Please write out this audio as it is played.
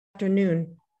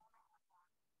afternoon.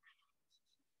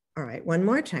 All right, one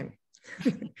more time.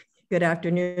 Good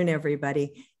afternoon,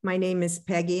 everybody. My name is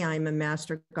Peggy. I'm a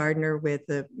Master Gardener with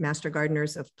the Master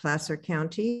Gardeners of Placer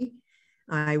County.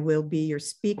 I will be your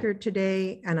speaker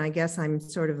today, and I guess I'm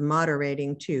sort of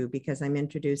moderating too because I'm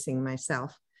introducing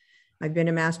myself. I've been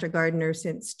a Master Gardener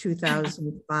since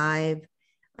 2005.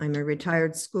 I'm a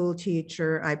retired school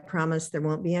teacher. I promise there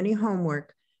won't be any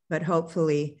homework, but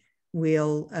hopefully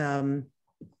we'll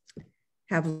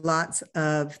have lots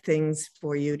of things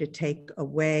for you to take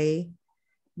away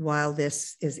while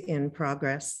this is in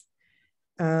progress.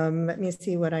 Let me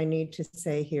see what I need to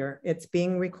say here. It's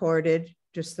being recorded,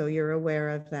 just so you're aware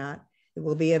of that. It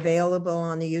will be available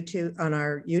on the on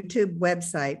our YouTube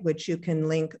website, which you can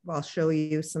link. I'll show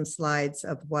you some slides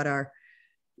of what our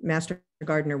Master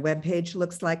Gardener webpage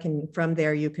looks like. And from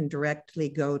there, you can directly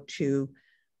go to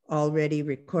already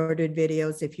recorded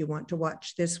videos. If you want to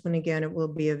watch this one again, it will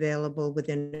be available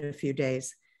within a few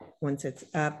days once it's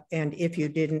up. And if you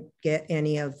didn't get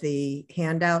any of the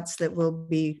handouts that we'll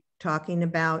be talking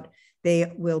about, they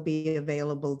will be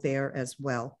available there as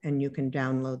well, and you can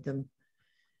download them.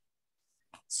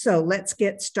 So let's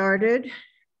get started.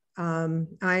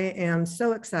 I am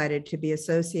so excited to be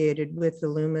associated with the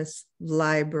Loomis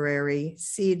Library,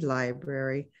 Seed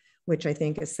Library, which I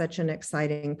think is such an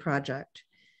exciting project.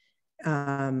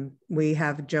 We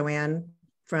have Joanne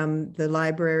from the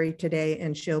library today,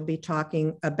 and she'll be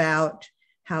talking about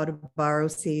how to borrow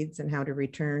seeds and how to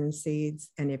return seeds,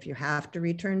 and if you have to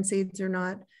return seeds or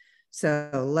not.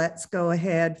 So let's go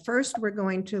ahead. First, we're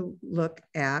going to look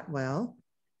at, well,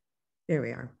 there we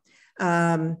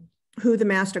are, who the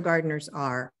Master Gardeners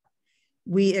are.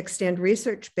 We extend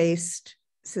research-based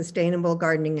sustainable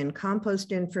gardening and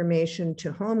compost information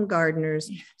to home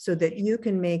gardeners so that you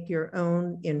can make your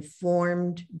own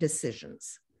informed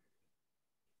decisions.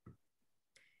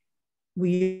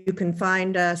 You can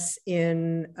find us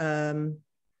in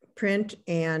print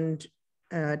and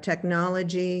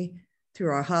technology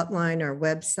through our hotline, our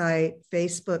website,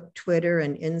 Facebook, Twitter,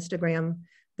 and Instagram.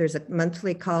 There's a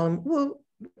monthly column. Well,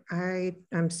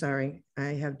 I'm sorry,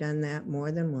 I have done that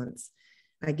more than once.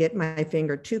 I get my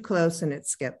finger too close and it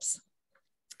skips.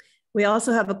 We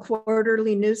also have a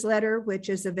quarterly newsletter, which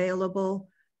is available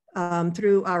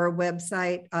through our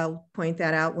website. I'll point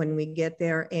that out when we get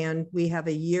there. And we have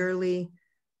a yearly,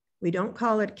 we don't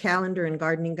call it calendar and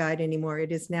gardening guide anymore.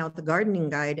 It is now the gardening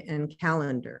guide and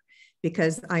calendar,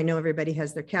 because I know everybody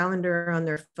has their calendar on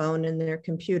their phone and their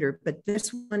computer, but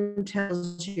this one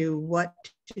tells you what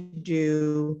to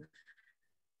do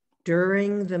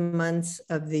during the months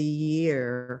of the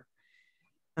year,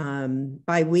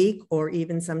 by week or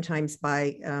even sometimes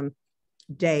by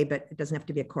day, but it doesn't have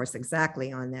to be a course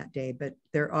exactly on that day, but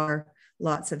there are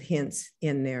lots of hints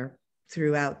in there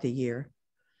throughout the year.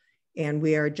 And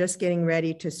we are just getting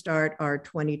ready to start our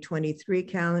 2023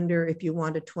 calendar. If you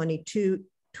want a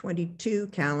 22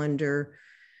 calendar,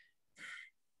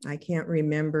 I can't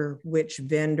remember which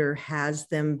vendor has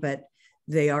them, but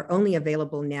they are only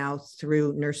available now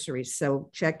through nurseries. So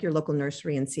check your local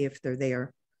nursery and see if they're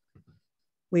there.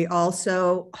 We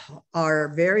also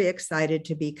are very excited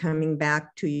to be coming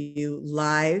back to you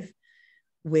live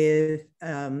with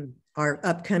our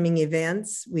upcoming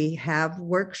events. We have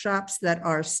workshops that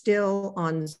are still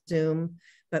on Zoom,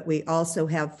 but we also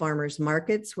have farmers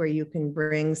markets where you can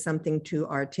bring something to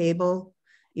our table,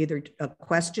 either a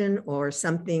question or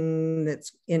something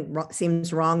that's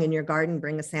seems wrong in your garden,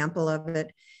 bring a sample of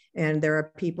it. And there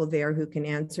are people there who can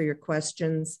answer your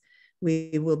questions.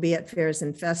 We will be at fairs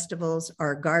and festivals.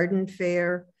 Our garden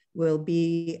fair will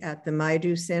be at the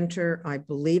Maidu Center. I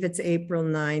believe it's April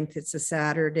 9th. It's a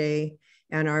Saturday.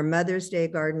 And our Mother's Day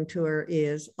garden tour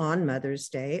is on Mother's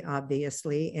Day,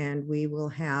 obviously. And we will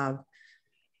have,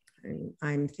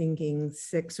 I'm thinking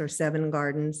 6 or 7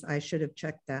 gardens. I should have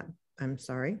checked that. I'm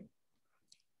sorry.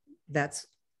 That's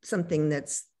something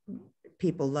that's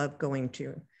people love going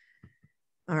to.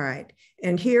 All right.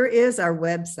 And here is our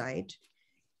website.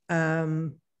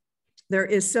 There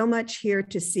is so much here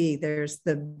to see. There's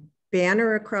the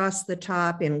banner across the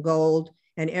top in gold,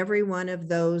 and every one of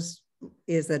those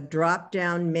is a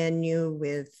drop-down menu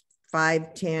with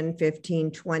 5, 10,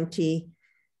 15, 20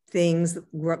 things.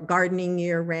 Gardening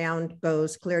year round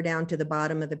goes clear down to the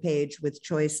bottom of the page with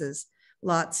choices.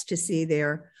 Lots to see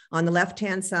there. On the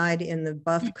left-hand side in the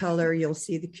buff color, you'll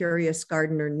see the Curious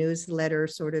Gardener newsletter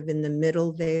sort of in the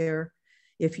middle there.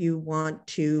 If you want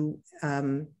to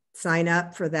sign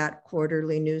up for that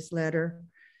quarterly newsletter.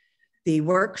 The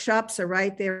workshops are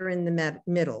right there in the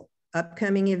middle.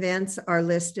 Upcoming events are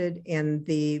listed, and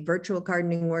the virtual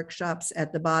gardening workshops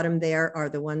at the bottom there are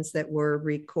the ones that were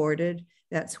recorded.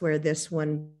 That's where this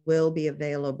one will be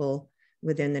available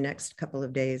within the next couple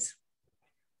of days.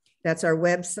 That's our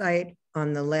website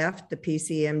on the left, the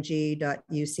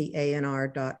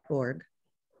pcmg.ucanr.org.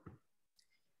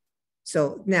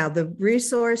 So now the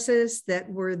resources that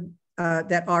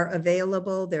are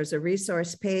available, there's a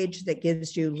resource page that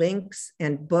gives you links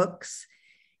and books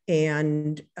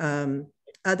and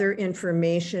other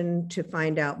information to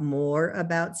find out more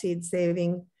about seed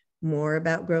saving, more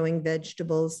about growing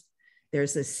vegetables.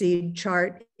 There's a seed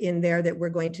chart in there that we're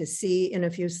going to see in a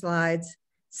few slides,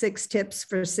 6 tips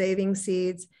for saving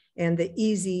seeds, and the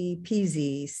easy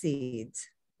peasy seeds.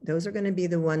 Those are going to be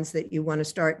the ones that you want to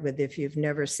start with if you've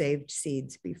never saved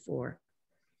seeds before.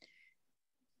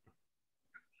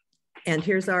 And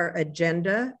here's our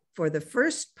agenda for the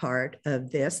first part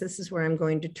of this. This is where I'm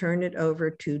going to turn it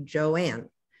over to Joanne.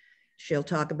 She'll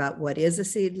talk about what is a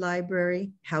seed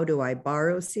library, how do I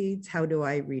borrow seeds, how do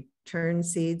I return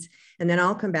seeds, and then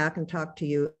I'll come back and talk to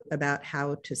you about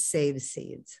how to save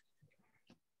seeds.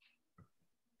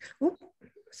 Oops,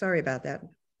 sorry about that.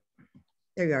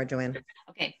 There you are, Joanne.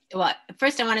 Okay, well,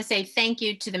 first I want to say thank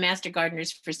you to the Master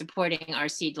Gardeners for supporting our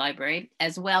seed library,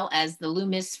 as well as the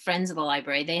Loomis Friends of the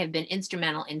Library. They have been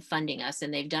instrumental in funding us,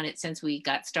 and they've done it since we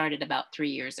got started about 3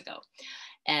 years ago.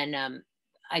 And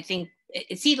I think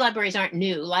seed libraries aren't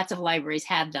new. Lots of libraries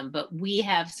have them, but we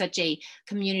have such a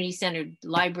community-centered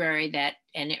library that,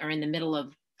 and are in the middle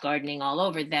of gardening all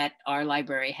over, that our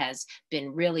library has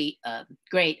been really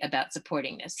great about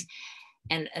supporting this.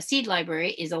 And a seed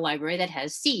library is a library that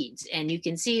has seeds. And you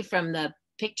can see from the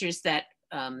pictures that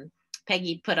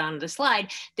Peggy put on the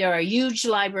slide, there are huge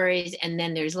libraries, and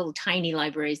then there's little tiny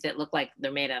libraries that look like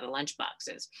they're made out of lunch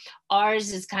boxes.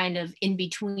 Ours is kind of in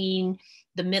between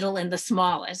the middle and the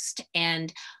smallest.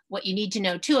 And what you need to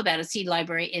know too about a seed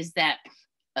library is that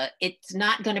it's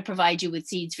not going to provide you with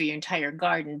seeds for your entire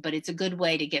garden, but it's a good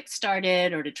way to get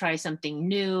started, or to try something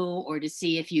new, or to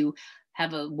see if you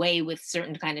have a way with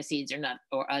certain kind of seeds or not,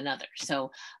 or another.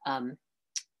 So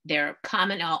there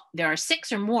are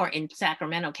 6 or more in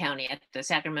Sacramento County at the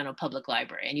Sacramento Public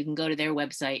Library, and you can go to their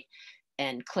website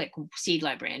and click seed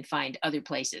library and find other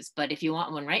places. But if you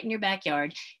want one right in your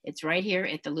backyard, it's right here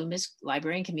at the Loomis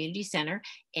Library and Community Center.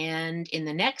 And in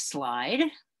the next slide,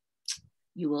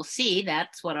 you will see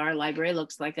that's what our library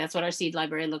looks like. That's what our seed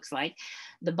library looks like.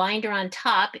 The binder on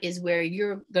top is where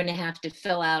you're going to have to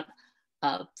fill out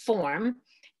a form.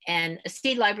 And a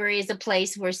seed library is a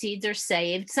place where seeds are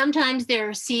saved. Sometimes there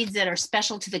are seeds that are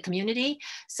special to the community.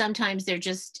 Sometimes they're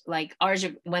just like ours.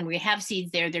 When we have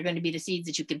seeds there, they're going to be the seeds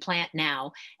that you can plant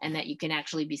now and that you can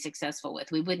actually be successful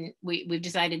with. We've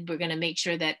decided we're going to make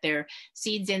sure that there are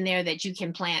seeds in there that you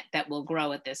can plant that will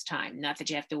grow at this time. Not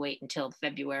that you have to wait until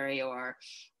February or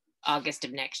August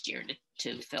of next year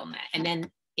to film that. And then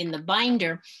in the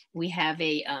binder, we have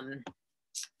a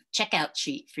checkout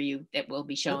sheet for you that we'll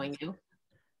be showing you.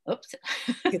 Oops.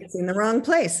 It's in the wrong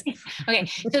place. Okay,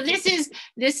 so this is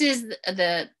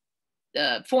the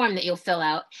form that you'll fill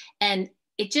out, and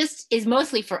it just is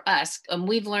mostly for us.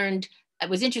 We've learned,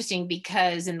 it was interesting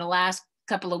because in the last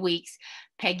couple of weeks,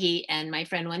 Peggy and my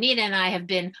friend Juanita and I have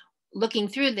been looking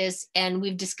through this, and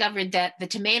we've discovered that the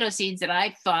tomato seeds that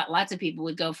I thought lots of people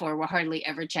would go for were hardly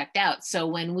ever checked out. So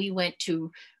when we went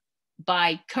to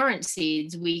buy current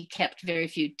seeds, we kept very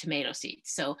few tomato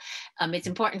seeds. So it's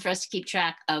important for us to keep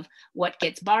track of what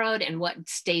gets borrowed and what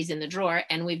stays in the drawer.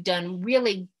 And we've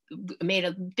made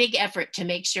a big effort to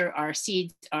make sure our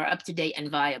seeds are up to date and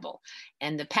viable.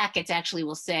 And the packets actually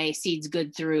will say seeds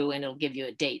good through, and it'll give you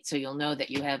a date. So you'll know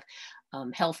that you have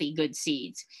healthy, good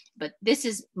seeds. But this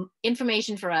is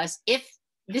information for us.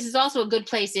 This is also a good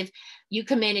place if you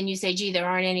come in and you say, gee, there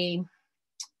aren't any,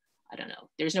 I don't know,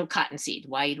 there's no cottonseed.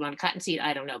 Why you'd want a cottonseed,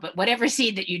 I don't know. But whatever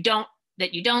seed that you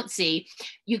don't see,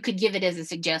 you could give it as a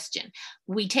suggestion.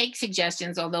 We take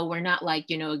suggestions, although we're not like,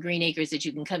 a Green Acres that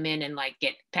you can come in and like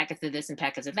get packets of this and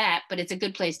packets of that, but it's a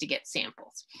good place to get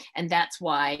samples. And that's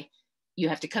why you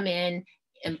have to come in,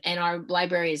 and our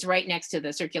library is right next to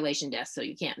the circulation desk, so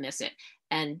you can't miss it.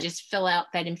 And just fill out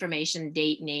that information,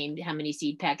 date, name, how many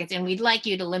seed packets. And we'd like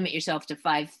you to limit yourself to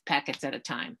 5 packets at a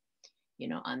time,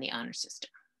 on the honor system.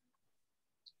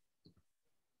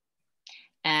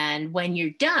 And when you're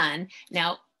done,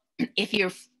 now, if you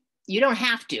don't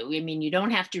have to, you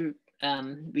don't have to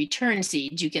return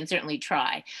seeds, you can certainly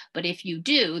try. But if you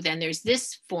do, then there's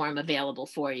this form available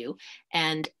for you.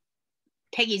 And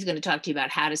Peggy's going to talk to you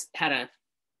about how to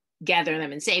gather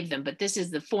them and save them. But this is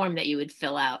the form that you would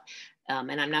fill out.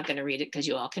 And I'm not going to read it because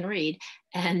you all can read.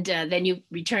 And then you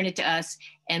return it to us,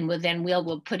 and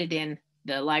we'll put it in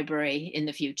the library in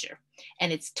the future.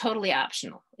 And it's totally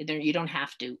optional. You don't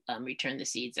have to return the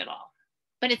seeds at all.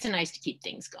 but it's nice to keep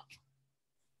things going.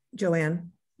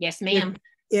 Joanne? Yes, ma'am.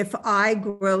 If I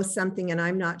grow something and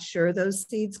I'm not sure those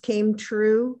seeds came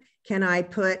true, can I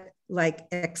put like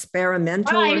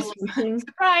experimental Surprise. or something?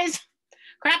 Surprise.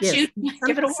 Crapshoot. Yes.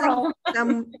 Give it a whirl.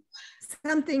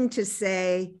 Something to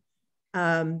say,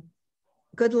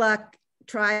 good luck,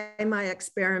 try my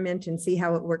experiment and see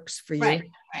how it works for you. Right.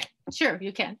 Sure,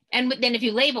 you can. And then if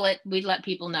you label it, we let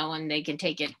people know and they can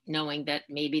take it knowing that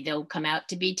maybe they'll come out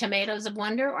to be tomatoes of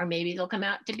wonder, or maybe they'll come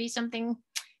out to be something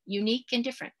unique and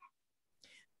different.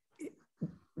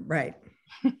 Right.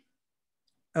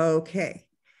 Okay.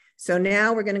 So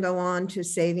now we're going to go on to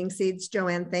saving seeds.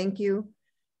 Joanne, thank you.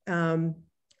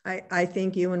 I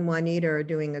think you and Juanita are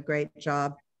doing a great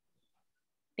job.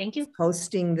 Thank you.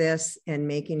 Posting this and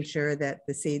making sure that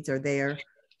the seeds are there.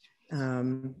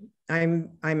 I'm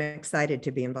excited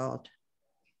to be involved.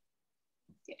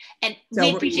 And so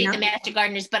we appreciate the Master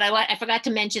Gardeners, but I forgot to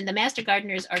mention the Master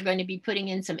Gardeners are going to be putting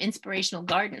in some inspirational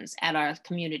gardens at our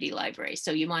community library.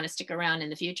 So you want to stick around in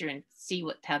the future and see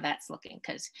how that's looking,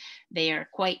 because they are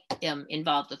quite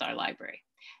involved with our library.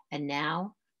 And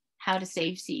now, how to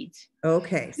save seeds.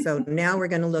 Okay, so now we're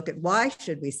going to look at why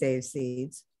should we save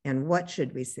seeds and what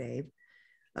should we save,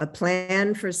 a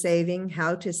plan for saving,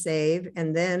 how to save,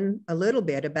 and then a little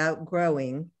bit about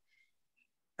growing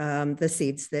the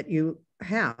seeds that you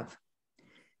have.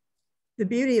 The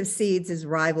beauty of seeds is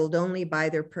rivaled only by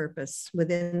their purpose.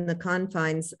 Within the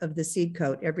confines of the seed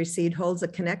coat, every seed holds a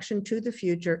connection to the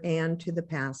future and to the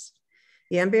past.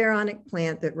 The embryonic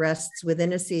plant that rests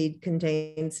within a seed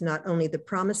contains not only the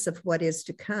promise of what is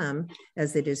to come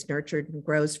as it is nurtured and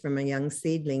grows from a young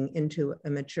seedling into a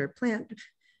mature plant,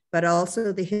 but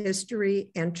also the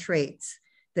history and traits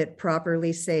that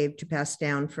properly saved to pass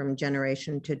down from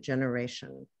generation to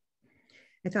generation.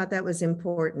 I thought that was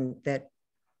important, that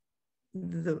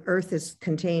the earth is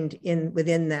contained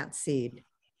within that seed.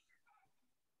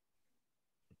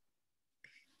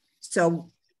 So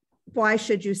why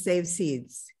should you save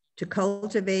seeds? To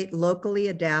cultivate locally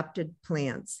adapted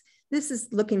plants. This is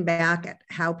looking back at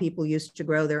how people used to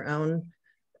grow their own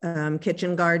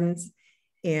kitchen gardens,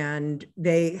 and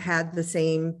they had the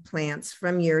same plants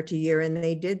from year to year, and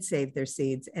they did save their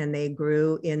seeds, and they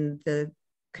grew in the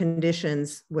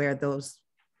conditions where those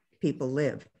people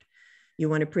lived. You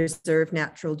want to preserve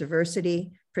natural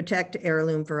diversity, protect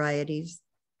heirloom varieties,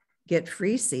 get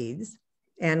free seeds,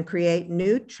 and create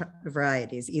new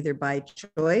varieties, either by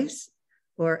choice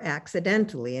or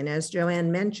accidentally. And as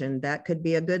Joanne mentioned, that could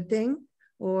be a good thing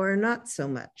or not so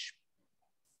much.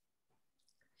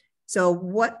 So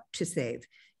what to save?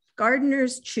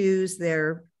 Gardeners choose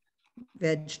their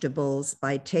vegetables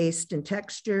by taste and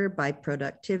texture, by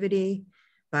productivity,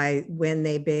 by when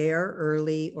they bear,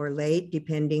 early or late,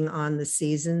 depending on the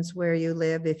seasons where you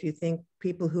live. If you think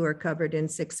people who are covered in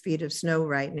 6 feet of snow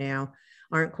right now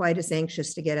aren't quite as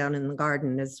anxious to get out in the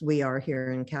garden as we are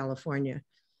here in California.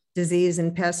 Disease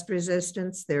and pest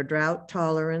resistance, their drought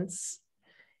tolerance,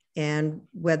 and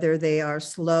whether they are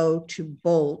slow to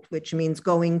bolt, which means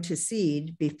going to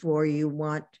seed before you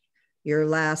want your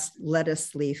last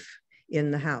lettuce leaf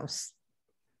in the house.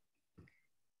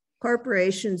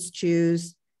 Corporations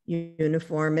choose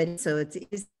uniformity, so it's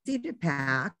easy to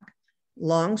pack,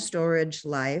 long storage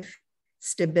life,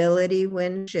 stability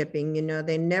when shipping. You know,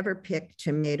 they never pick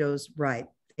tomatoes ripe.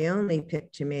 They only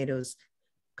pick tomatoes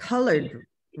colored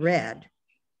red,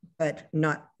 but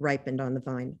not ripened on the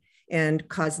vine. And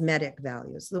cosmetic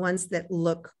values, the ones that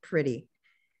look pretty.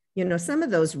 You know, some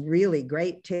of those really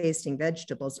great tasting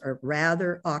vegetables are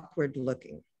rather awkward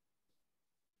looking.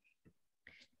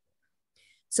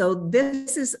 So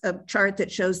this is a chart that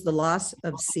shows the loss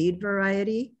of seed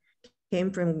variety.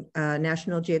 Came from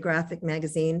National Geographic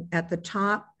magazine. At the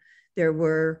top, there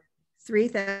were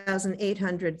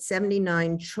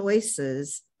 3,879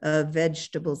 choices of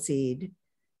vegetable seed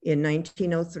in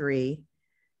 1903.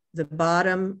 The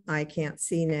bottom, I can't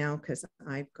see now because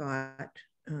I've got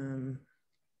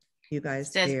you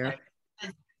guys there.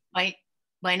 By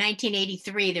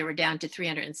 1983, they were down to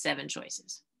 307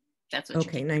 choices. That's what.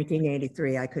 Okay,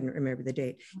 1983, I couldn't remember the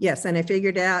date. Yes, and I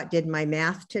figured out, did my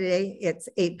math today, it's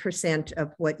 8%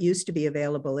 of what used to be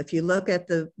available. If you look at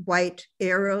the white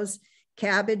arrows,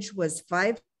 cabbage was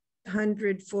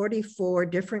 544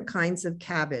 different kinds of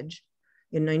cabbage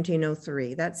in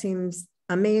 1903. That seems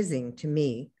amazing to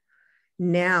me.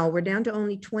 Now we're down to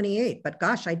only 28, but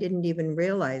gosh, I didn't even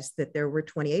realize that there were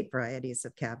 28 varieties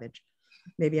of cabbage.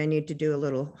 Maybe I need to do a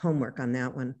little homework on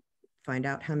that one, find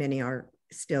out how many are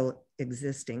still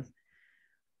existing.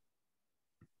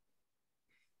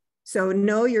 So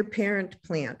know your parent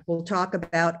plant. We'll talk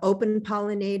about open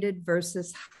pollinated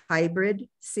versus hybrid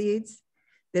seeds.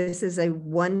 This is a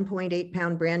 1.8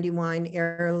 pound Brandywine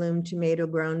heirloom tomato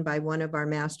grown by one of our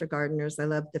master gardeners. I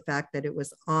love the fact that it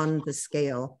was on the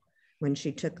scale when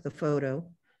she took the photo.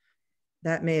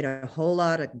 That made a whole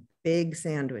lot of big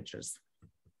sandwiches.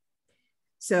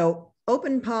 So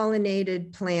open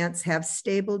pollinated plants have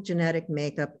stable genetic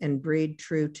makeup and breed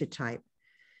true to type,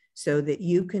 so that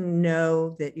you can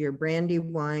know that your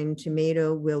Brandywine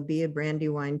tomato will be a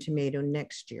Brandywine tomato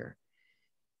next year.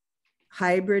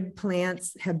 Hybrid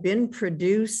plants have been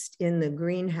produced in the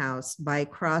greenhouse by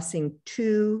crossing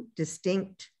two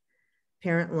distinct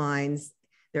parent lines.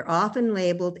 They're often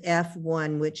labeled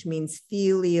F1, which means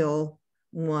filial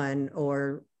one,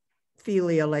 or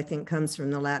filial, I think, comes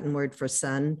from the Latin word for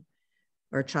son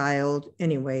or child.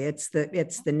 Anyway, it's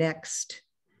the next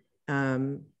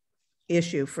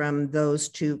issue from those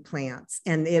two plants,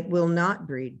 and it will not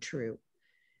breed true,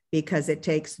 because it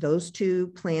takes those two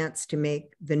plants to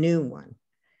make the new one,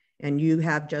 and you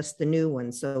have just the new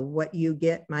one. So what you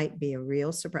get might be a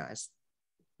real surprise.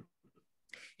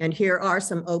 And here are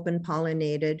some open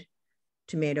pollinated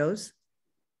tomatoes,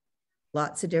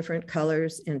 lots of different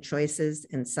colors and choices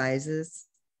and sizes.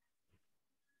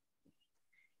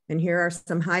 And here are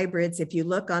some hybrids. If you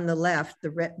look on the left,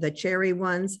 the cherry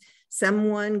ones,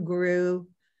 someone grew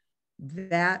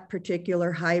that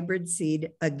particular hybrid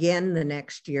seed again the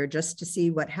next year just to see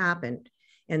what happened.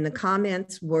 And the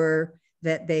comments were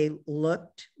that they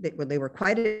were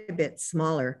quite a bit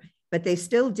smaller, but they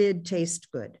still did taste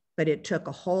good. But it took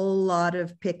a whole lot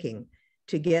of picking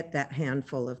to get that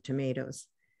handful of tomatoes.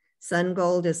 Sun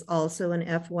Gold is also an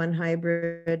F1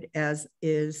 hybrid, as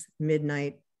is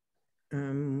Midnight.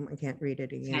 I can't read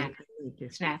it again.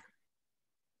 Snack.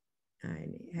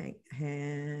 There's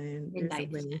a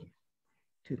way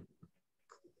to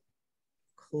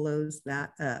close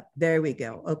that up. There we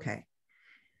go. Okay.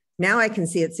 Now I can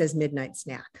see it says Midnight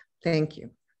Snack. Thank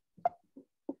you.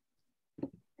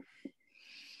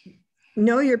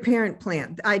 Know your parent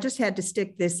plant. I just had to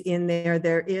stick this in there.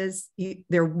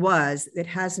 It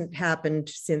hasn't happened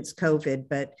since COVID,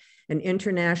 but an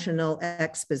international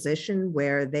exposition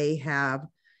where they have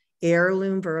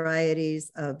heirloom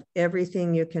varieties of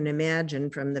everything you can imagine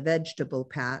from the vegetable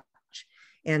patch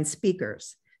and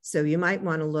speakers. So you might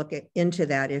want to look into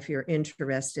that if you're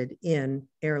interested in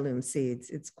heirloom seeds.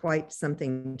 It's quite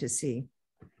something to see.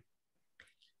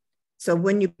 So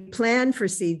when you plan for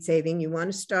seed saving, you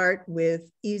want to start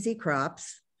with easy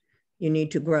crops. You need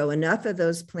to grow enough of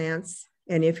those plants.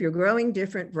 And if you're growing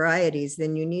different varieties,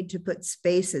 then you need to put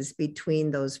spaces between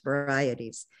those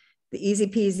varieties. The Easy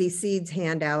Peasy Seeds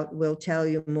handout will tell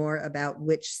you more about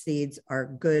which seeds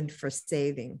are good for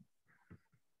saving.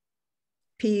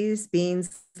 Peas,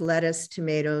 beans, lettuce,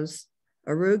 tomatoes,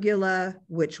 arugula,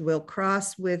 which will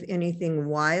cross with anything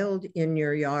wild in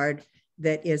your yard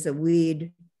that is a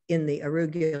weed in the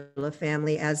arugula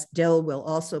family, as dill will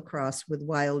also cross with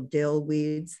wild dill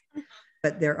weeds.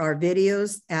 But there are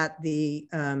videos at the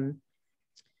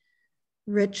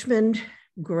Richmond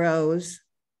Grows,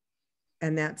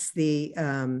 and that's the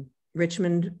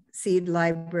Richmond Seed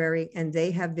Library, and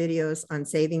they have videos on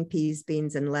saving peas,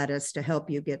 beans, and lettuce to help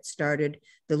you get started.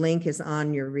 The link is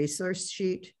on your resource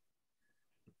sheet.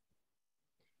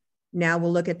 Now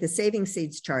we'll look at the saving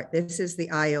seeds chart. This is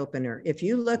the eye opener. If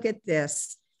you look at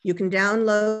this, you can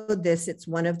download this. It's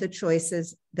one of the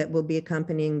choices that will be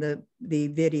accompanying the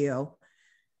video.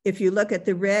 If you look at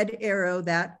the red arrow,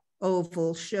 that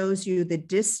oval shows you the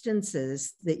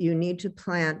distances that you need to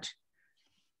plant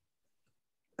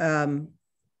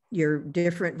your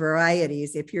different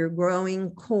varieties. If you're growing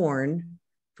corn,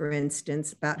 for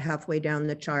instance, about halfway down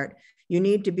the chart, you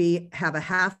need to have a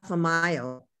half a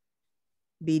mile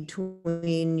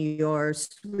between your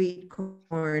sweet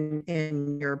corn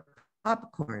and your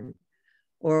popcorn,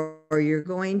 or you're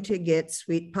going to get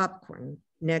sweet popcorn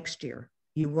next year.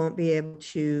 You won't be able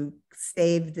to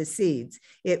save the seeds.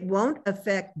 It won't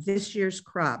affect this year's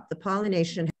crop. The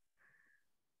pollination.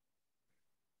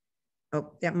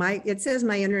 Oh, it says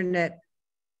my internet.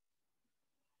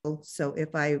 So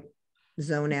if I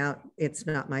zone out, it's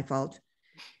not my fault.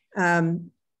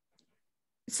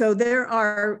 So there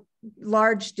are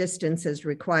large distances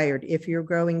required if you're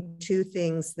growing two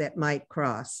things that might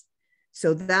cross.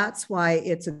 So that's why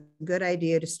it's a good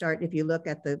idea to start, if you look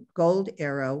at the gold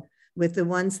arrow, with the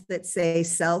ones that say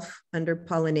self under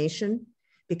pollination,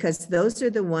 because those are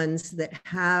the ones that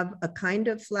have a kind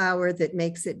of flower that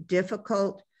makes it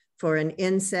difficult for an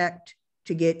insect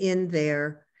to get in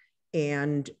there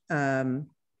and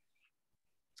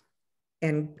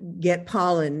get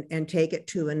pollen and take it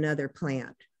to another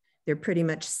plant. They're pretty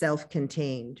much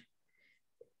self-contained.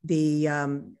 The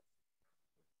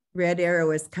red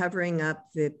arrow is covering up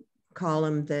the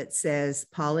column that says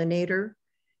pollinator,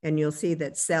 and you'll see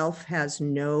that self has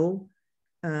no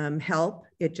help.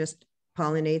 It just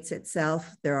pollinates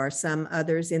itself. There are some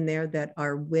others in there that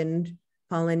are wind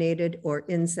pollinated or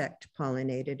insect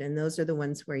pollinated, and those are the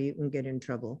ones where you can get in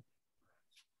trouble.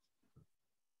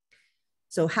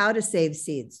 So how to save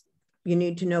seeds? You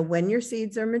need to know when your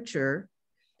seeds are mature,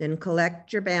 then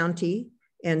collect your bounty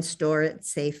and store it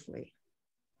safely.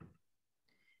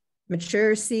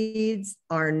 Mature seeds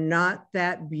are not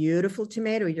that beautiful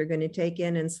tomato you're going to take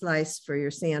in and slice for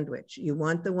your sandwich. You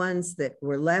want the ones that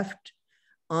were left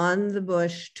on the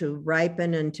bush to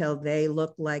ripen until they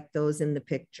look like those in the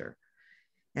picture.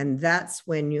 And that's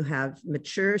when you have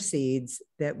mature seeds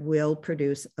that will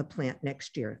produce a plant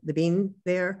next year. The bean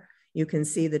there, you can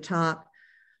see the top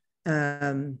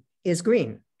is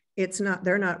green.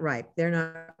 They're not ripe. They're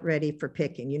not ready for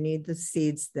picking. You need the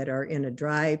seeds that are in a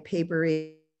dry,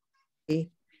 papery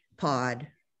pod,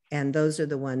 and those are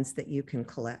the ones that you can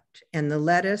collect. And the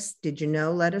lettuce, did you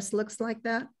know lettuce looks like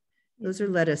that? Those are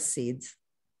lettuce seeds.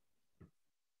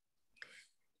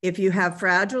 If you have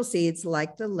fragile seeds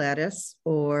like the lettuce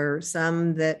or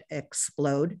some that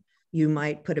explode, you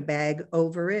might put a bag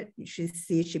over it. She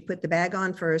put the bag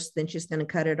on first, then she's going to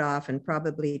cut it off and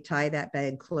probably tie that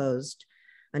bag closed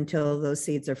until those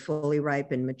seeds are fully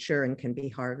ripe and mature and can be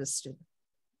harvested.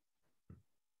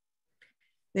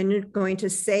 Then you're going to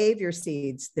save your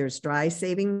seeds. There's dry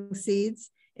saving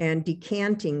seeds and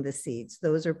decanting the seeds.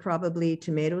 Those are probably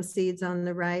tomato seeds on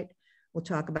the right. We'll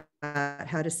talk about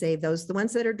how to save those. The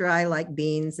ones that are dry, like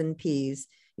beans and peas,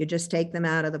 you just take them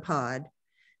out of the pod.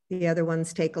 The other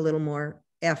ones take a little more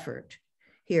effort.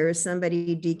 Here is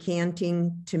somebody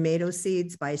decanting tomato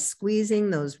seeds by squeezing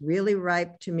those really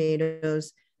ripe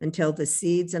tomatoes until the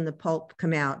seeds and the pulp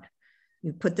come out.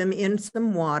 You put them in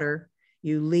some water.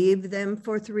 You leave them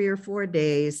for 3 or 4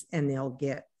 days and they'll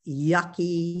get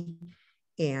yucky,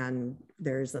 and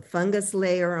there's a fungus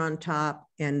layer on top,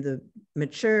 and the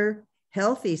mature,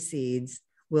 healthy seeds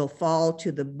will fall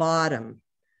to the bottom.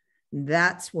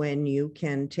 That's when you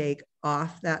can take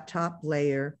off that top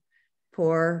layer,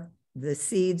 pour the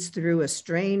seeds through a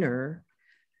strainer.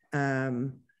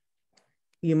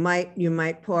 You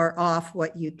might pour off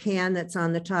what you can that's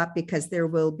on the top, because there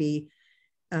will be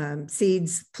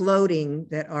seeds floating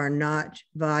that are not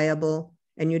viable,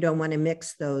 and you don't want to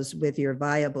mix those with your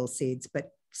viable seeds,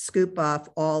 but scoop off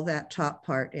all that top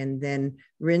part and then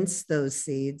rinse those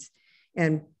seeds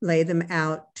and lay them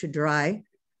out to dry.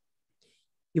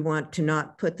 You want to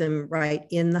not put them right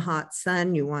in the hot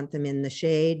sun. You want them in the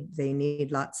shade. They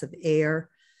need lots of air.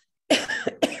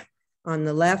 On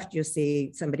the left, you'll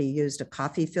see somebody used a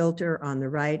coffee filter. On the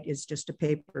right is just a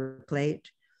paper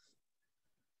plate.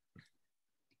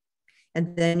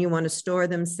 And then you want to store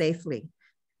them safely.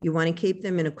 You want to keep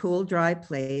them in a cool, dry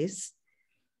place.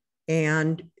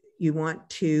 And you want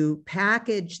to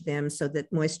package them so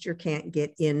that moisture can't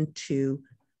get into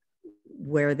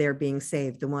where they're being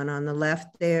saved. The one on the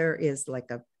left there is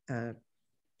like a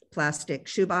plastic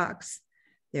shoebox.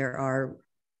 There are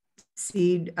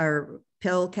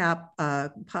pill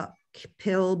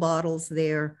bottles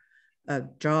there, a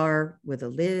jar with a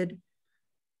lid.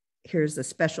 Here's a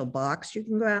special box you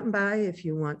can go out and buy if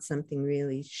you want something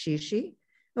really shishy.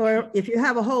 Or if you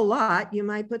have a whole lot, you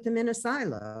might put them in a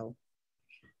silo.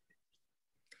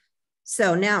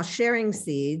 So now sharing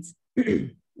seeds,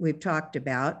 we've talked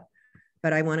about,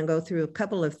 but I want to go through a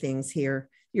couple of things here.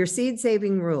 Your seed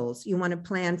saving rules. You want to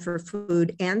plan for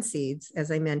food and seeds, as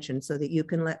I mentioned, so that you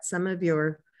can let some of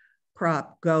your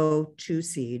crop go to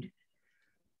seed.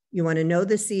 You want to know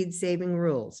the seed saving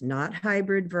rules, not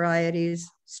hybrid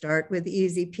varieties. Start with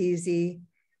easy peasy.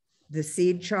 The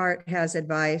seed chart has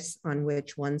advice on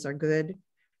which ones are good.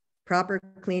 Proper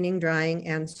cleaning, drying,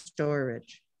 and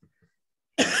storage.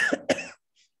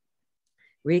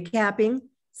 Recapping,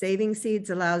 saving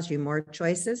seeds allows you more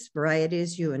choices,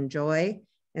 varieties you enjoy,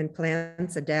 and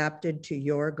plants adapted to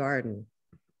your garden.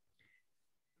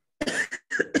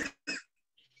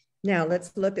 Now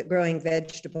let's look at growing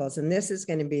vegetables. And this is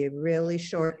going to be a really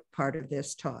short part of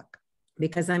this talk,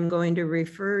 because I'm going to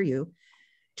refer you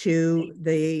to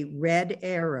the red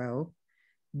arrow.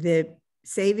 The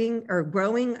saving or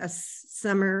growing a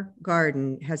summer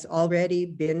garden has already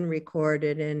been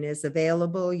recorded and is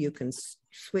available. You can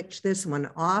switch this one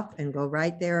off and go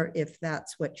right there if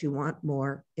that's what you want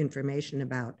more information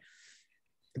about.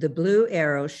 The blue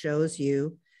arrow shows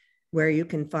you where you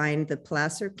can find the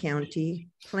Placer County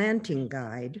Planting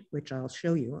Guide, which I'll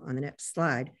show you on the next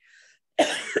slide.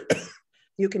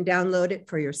 You can download it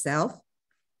for yourself.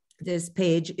 This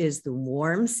page is the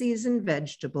warm season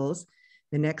vegetables.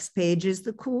 The next page is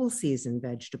the cool season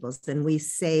vegetables. And we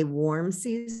say warm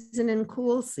season and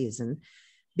cool season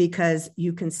because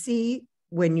you can see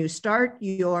when you start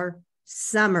your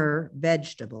summer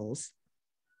vegetables,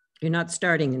 you're not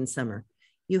starting in summer.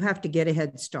 You have to get a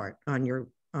head start on your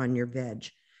veg.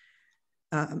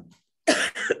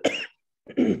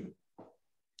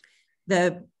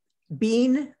 The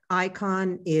bean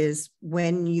icon is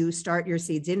when you start your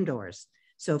seeds indoors.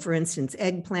 So for instance,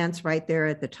 eggplants right there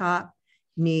at the top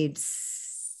need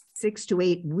 6 to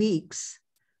 8 weeks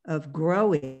of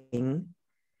growing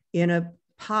in a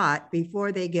pot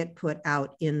before they get put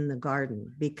out in the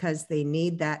garden, because they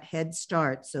need that head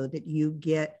start so that you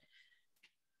get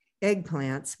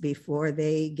eggplants before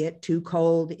they get too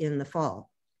cold in the fall.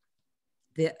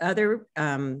 The other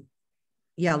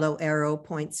yellow arrow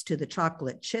points to the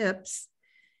chocolate chips,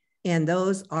 and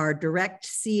those are direct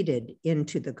seeded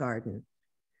into the garden.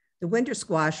 The winter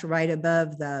squash right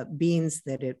above the beans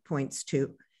that it points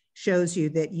to shows you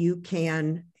that you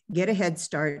can get a head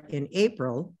start in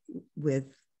April with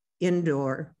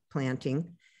indoor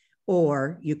planting,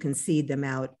 or you can seed them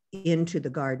out into the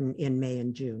garden in May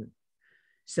and June.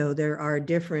 So there are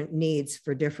different needs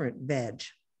for different veg.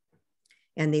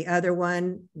 And the other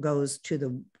one goes to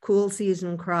the cool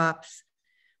season crops,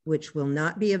 which will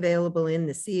not be available in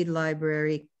the seed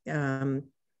library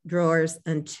drawers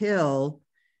until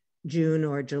June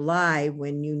or July,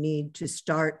 when you need to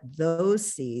start those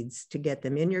seeds to get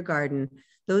them in your garden.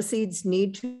 Those seeds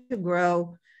need to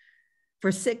grow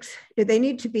for they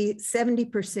need to be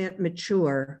 70%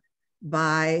 mature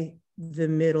by the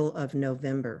middle of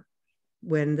November,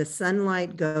 when the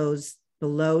sunlight goes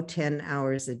below 10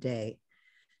 hours a day.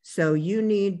 So you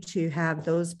need to have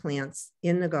those plants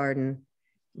in the garden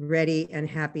ready and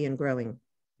happy and growing.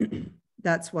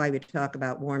 That's why we talk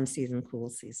about warm season, cool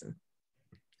season.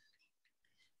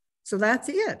 So that's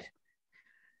it.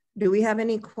 Do we have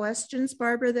any questions,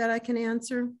 Barbara, that I can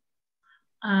answer?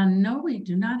 No, we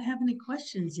do not have any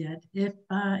questions yet. If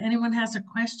anyone has a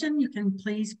question, you can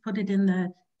please put it in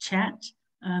the chat.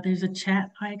 There's a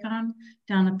chat icon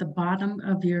down at the bottom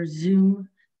of your Zoom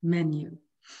menu.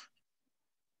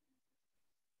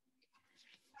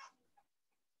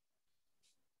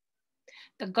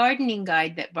 The gardening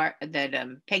guide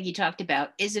that Peggy talked about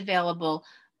is available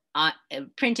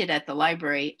printed at the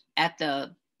library, at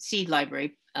the seed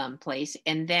library place.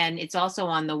 And then it's also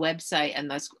on the website,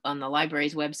 and on the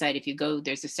library's website. If you go,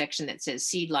 there's a section that says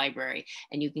seed library,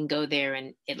 and you can go there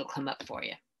and it'll come up for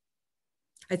you.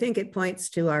 I think it points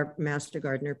to our Master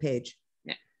Gardener page.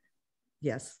 Yeah.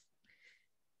 Yes.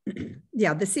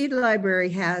 Yeah, the seed library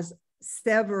has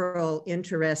several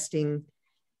interesting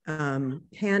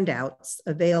handouts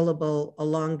available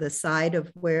along the side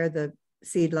of where the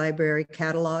seed library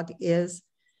catalog is.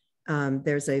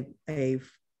 There's a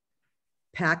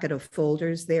packet of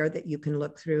folders there that you can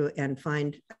look through and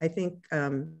find. I think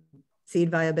seed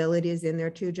viability is in there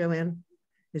too, Joanne.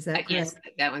 Is that correct? Yes,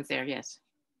 that one's there, yes.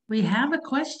 We have a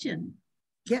question.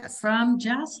 Yes. From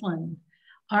Jocelyn.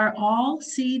 Are all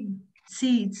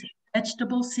seeds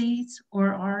vegetable seeds,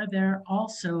 or are there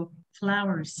also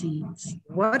flower seeds?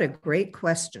 What a great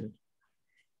question.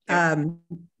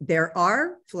 There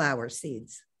are flower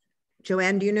seeds.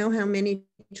 Joanne, do you know how many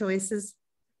choices?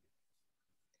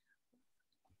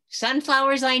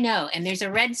 Sunflowers, I know. And there's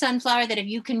a red sunflower that if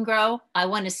you can grow, I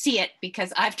want to see it,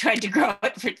 because I've tried to grow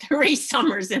it for 3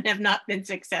 summers and have not been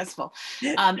successful.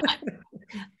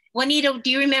 Juanita, do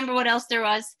you remember what else there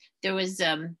was? There was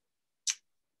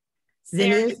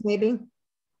zinnias, maybe?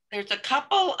 There's a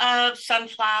couple of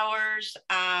sunflowers.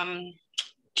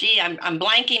 Gee, I'm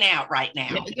blanking out right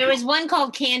now. There was one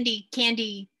called Candy.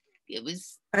 It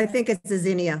was. I think it's a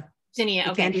zinnia. Zinnia,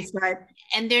 okay. Candy stripe.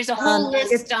 And there's a whole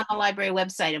list on the library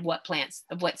website of what plants,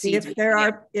 of what seeds.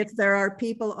 If there are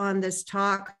people on this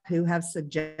talk who have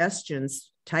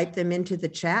suggestions, type them into the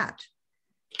chat.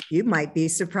 You might be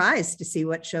surprised to see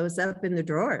what shows up in the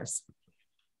drawers.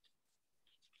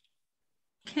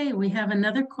 Okay, we have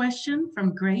another question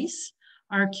from Grace.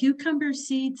 Are cucumber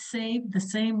seeds saved the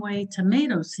same way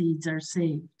tomato seeds are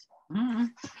saved?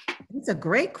 It's a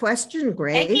great question,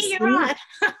 Grace. Hey, you're on.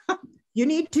 You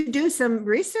need to do some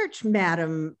research,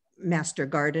 Madam Master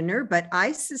Gardener, but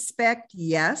I suspect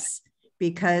yes,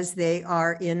 because they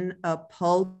are in a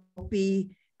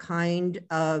pulpy kind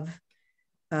of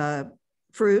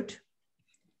fruit.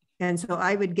 And so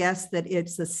I would guess that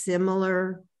it's a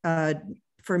similar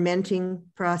fermenting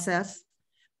process,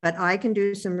 but I can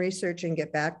do some research and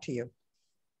get back to you.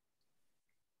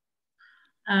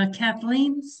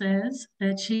 Kathleen says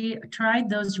that she tried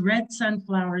those red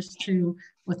sunflowers too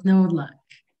with no luck.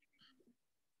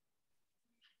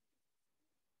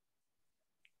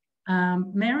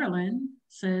 Marilyn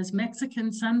says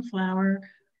Mexican sunflower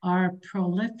are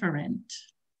proliferant.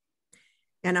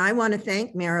 And I want to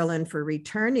thank Marilyn for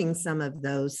returning some of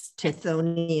those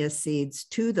Tithonia seeds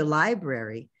to the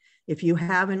library. If you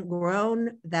haven't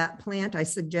grown that plant, I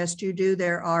suggest you do.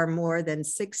 There are more than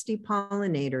 60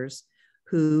 pollinators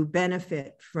who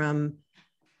benefit from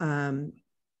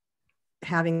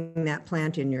having that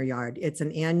plant in your yard. It's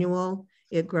an annual.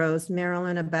 It grows,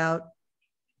 Marilyn, about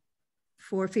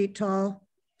 4 feet tall,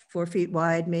 4 feet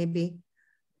wide, maybe.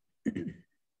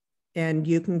 And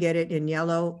you can get it in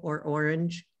yellow or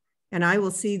orange. And I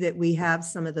will see that we have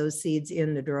some of those seeds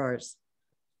in the drawers.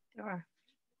 Sure.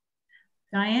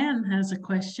 Diane has a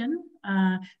question.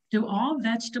 Do all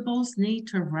vegetables need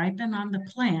to ripen on the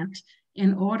plant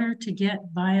in order to get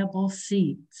viable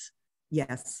seeds?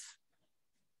 Yes.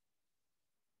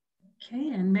 Okay,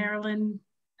 and Marilyn,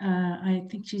 I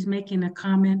think she's making a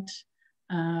comment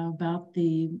about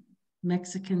the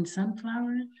Mexican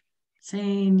sunflower,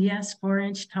 saying yes,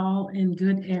 4-inch tall in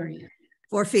good area.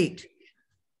 4 feet.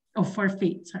 Oh, 4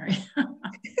 feet, sorry.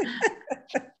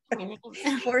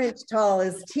 4-inch tall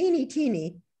is teeny,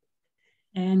 teeny.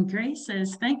 And Grace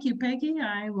says, thank you, Peggy.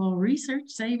 I will research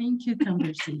saving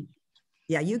cucumber seed.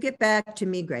 Yeah, you get back to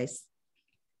me, Grace.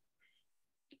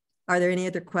 Are there any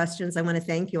other questions? I want to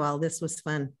thank you all. This was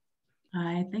fun.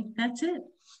 I think that's it.